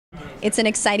It's an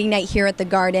exciting night here at the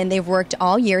Garden. They've worked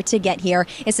all year to get here.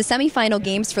 It's the semifinal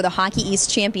games for the Hockey East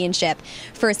Championship.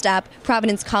 First up,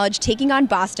 Providence College taking on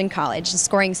Boston College. The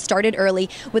scoring started early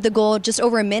with a goal just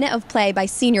over a minute of play by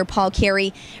senior Paul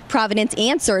Carey. Providence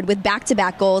answered with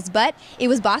back-to-back goals, but it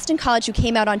was Boston College who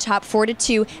came out on top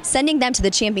 4-2, sending them to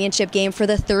the championship game for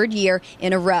the third year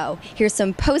in a row. Here's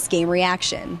some post-game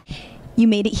reaction. You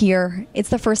made it here. It's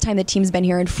the first time the team's been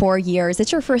here in 4 years.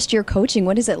 It's your first year coaching.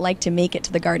 What is it like to make it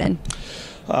to the Garden?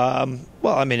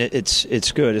 Well, I mean,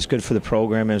 it's good. It's good for the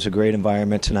program. It was a great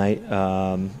environment tonight,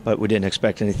 but we didn't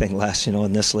expect anything less,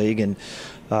 in this league. And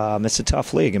it's a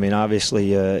tough league. I mean,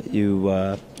 obviously,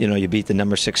 you beat the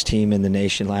number 6 team in the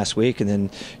nation last week, and then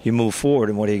you move forward.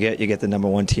 And what do you get? You get the number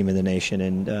 1 team in the nation.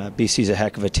 And BC's a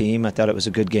heck of a team. I thought it was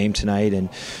a good game tonight, and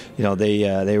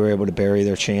they were able to bury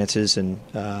their chances and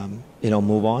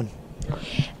move on.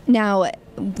 Now,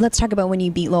 let's talk about when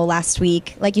you beat Lowell last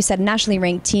week. Like you said, a nationally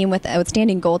ranked team with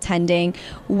outstanding goaltending.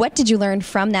 What did you learn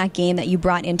from that game that you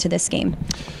brought into this game?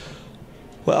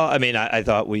 Well, I mean, I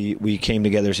thought we came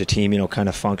together as a team, kind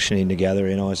of functioning together,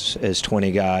 as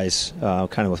 20 guys,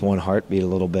 kind of with one heartbeat a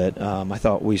little bit. I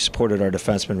thought we supported our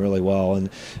defensemen really well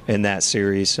in that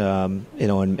series, and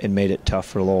made it tough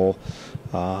for Lowell.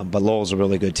 But Lowell's a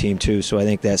really good team too, so I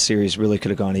think that series really could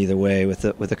have gone either way with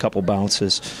a couple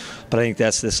bounces. But I think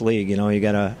that's this league. You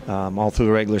got to all through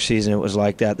the regular season it was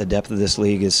like that. The depth of this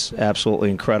league is absolutely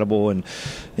incredible, and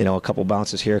a couple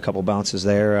bounces here, a couple bounces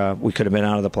there, we could have been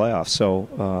out of the playoffs. So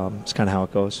it's kind of how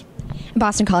it goes.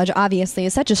 Boston College obviously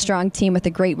is such a strong team with a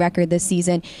great record this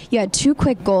season. You had 2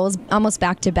 quick goals, almost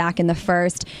back-to-back in the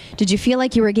first. Did you feel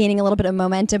like you were gaining a little bit of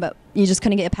momentum, but you just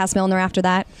couldn't get past Milner after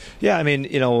that? Yeah, I mean,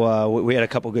 we had a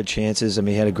couple good chances. I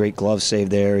mean, he had a great glove save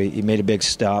there. He made a big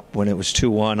stop when it was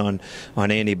 2-1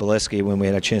 on Andy Beliski when we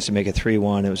had a chance to make it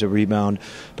 3-1. It was a rebound,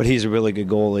 but he's a really good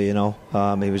goalie,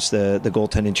 He was the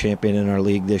goaltending champion in our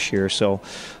league this year, so...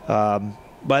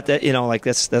 But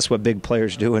that's what big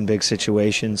players do in big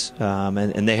situations,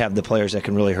 and they have the players that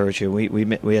can really hurt you.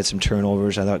 We had some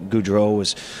turnovers. I thought Goudreau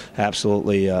was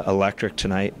absolutely electric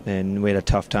tonight, and we had a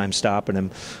tough time stopping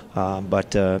him.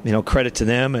 But credit to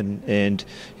them, and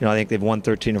I think they've won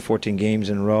 13 or 14 games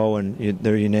in a row, and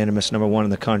they're unanimous number 1 in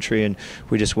the country. And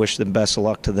we just wish them best of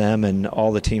luck to them and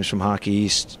all the teams from Hockey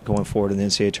East going forward in the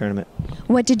NCAA tournament.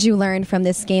 What did you learn from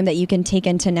this game that you can take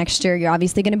into next year? You're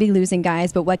obviously going to be losing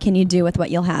guys, but what can you do with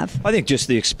what you'll have? I think just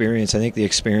the experience. I think the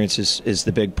experience is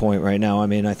the big point right now. I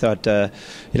mean, I thought,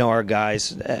 our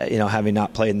guys, having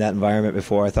not played in that environment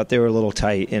before, I thought they were a little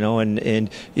tight, and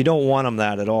you don't want them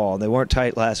that at all. They weren't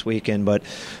tight last weekend, but,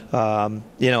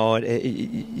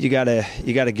 you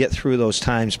gotta get through those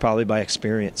times probably by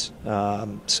experience.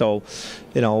 So,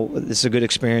 this is a good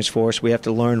experience for us. We have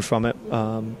to learn from it.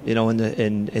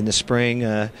 In the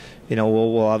spring,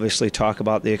 we'll obviously talk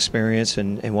about the experience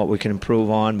and what we can improve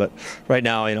on. But right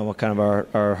now, what kind of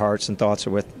our hearts and thoughts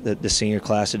are with the senior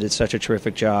class that did such a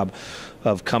terrific job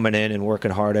of coming in and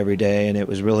working hard every day. And it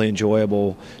was really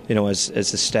enjoyable, as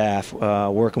the staff,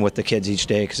 working with the kids each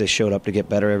day because they showed up to get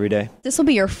better every day. This will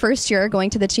be your first year going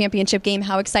to the championship game.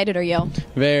 How excited are you?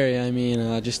 Very. I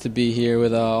mean, just to be here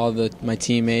with all my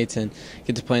teammates and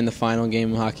get to play in the final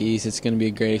game of Hockey East, it's going to be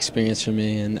a great experience for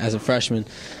me. And as a freshman,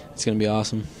 it's going to be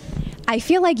awesome. I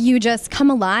feel like you just come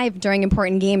alive during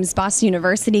important games, Boston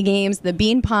University games, the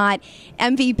Bean Pot,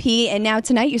 MVP, and now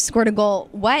tonight you scored a goal.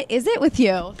 What is it with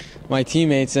you? My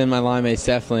teammates and my line mates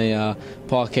definitely.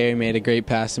 Paul Carey made a great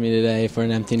pass to me today for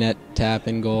an empty net tap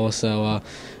and goal. So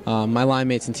my line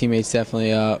mates and teammates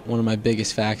definitely one of my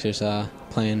biggest factors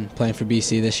playing for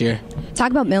BC this year.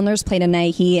 Talk about Milner's play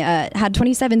tonight. He had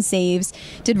 27 saves,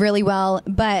 did really well,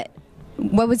 but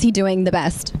what was he doing the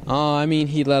best? I mean,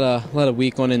 he let a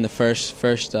weak one in the first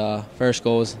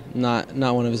goal. Was not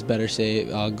one of his better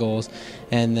goals,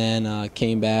 and then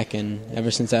came back, and ever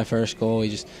since that first goal, he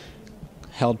just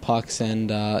held pucks and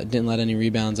didn't let any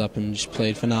rebounds up, and just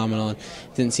played phenomenal. And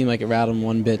it didn't seem like it rattled him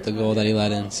one bit, the goal that he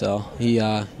let in. So he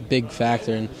big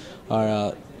factor in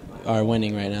our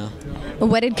winning right now.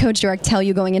 What did Coach York tell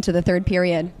you going into the third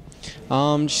period?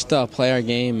 Just play our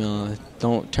game,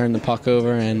 don't turn the puck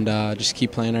over, and just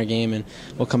keep playing our game, and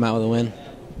we'll come out with a win.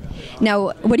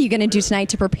 Now, what are you going to do tonight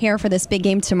to prepare for this big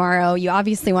game tomorrow? You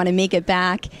obviously want to make it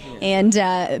back and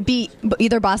beat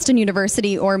either Boston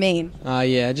University or Maine.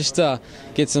 Just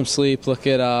get some sleep, look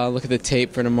at the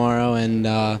tape for tomorrow,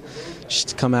 and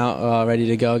just come out ready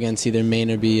to go against either Maine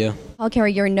or BU. Paul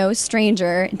Carey, you're no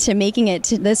stranger to making it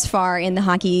to this far in the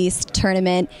Hockey East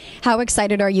tournament. How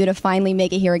excited are you to finally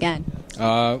make it here again?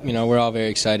 We're all very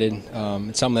excited.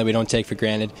 It's something that we don't take for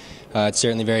granted. It's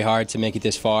certainly very hard to make it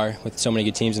this far with so many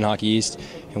good teams in Hockey East,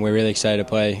 and we're really excited to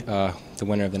play the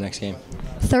winner of the next game.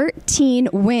 13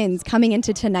 wins coming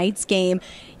into tonight's game.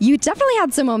 You definitely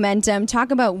had some momentum. Talk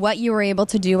about what you were able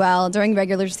to do well during the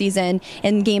regular season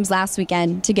and games last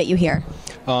weekend to get you here.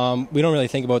 We don't really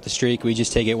think about the streak. We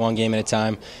just take it one game at a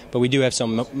time. But we do have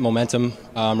some momentum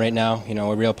right now.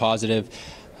 We're real positive.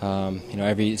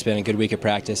 It's been a good week of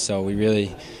practice, so we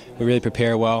really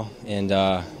prepare well, and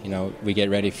we get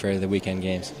ready for the weekend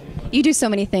games. You do so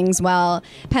many things well.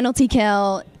 Penalty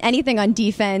kill, anything on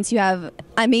defense. You have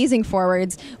amazing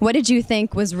forwards. What did you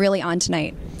think was really on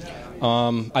tonight?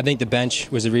 I think the bench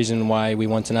was the reason why we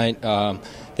won tonight.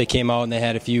 They came out and they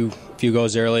had a few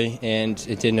goals early, and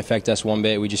it didn't affect us one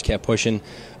bit. We just kept pushing.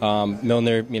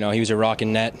 Milner, he was a rock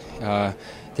in net.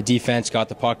 The defense got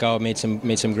the puck out, made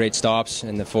some great stops,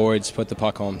 and the forwards put the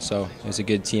puck home. So it was a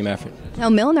good team effort. Now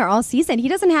Milner, all season, he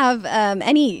doesn't have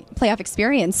any playoff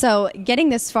experience. So getting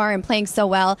this far and playing so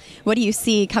well, what do you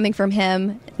see coming from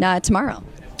him tomorrow?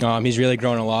 He's really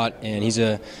grown a lot, and he's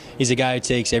a guy who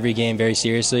takes every game very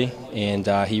seriously, and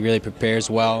he really prepares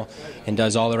well and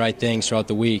does all the right things throughout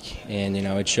the week, and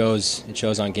it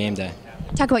shows on game day.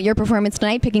 Talk about your performance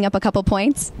tonight, picking up a couple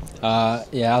points.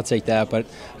 Yeah, I'll take that, but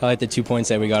I like the 2 points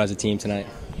that we got as a team tonight.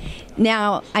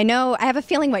 Now, I have a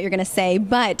feeling what you're going to say,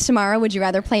 but tomorrow, would you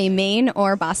rather play Maine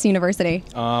or Boston University?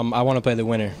 I want to play the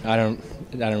winner. I don't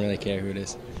really care who it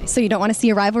is. So you don't want to see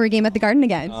a rivalry game at the Garden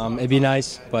again? It'd be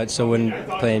nice, but so wouldn't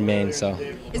play in Maine. So.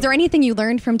 Is there anything you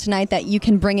learned from tonight that you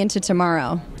can bring into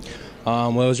tomorrow? Well,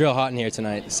 it was real hot in here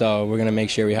tonight, so we're going to make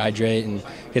sure we hydrate and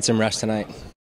get some rest tonight.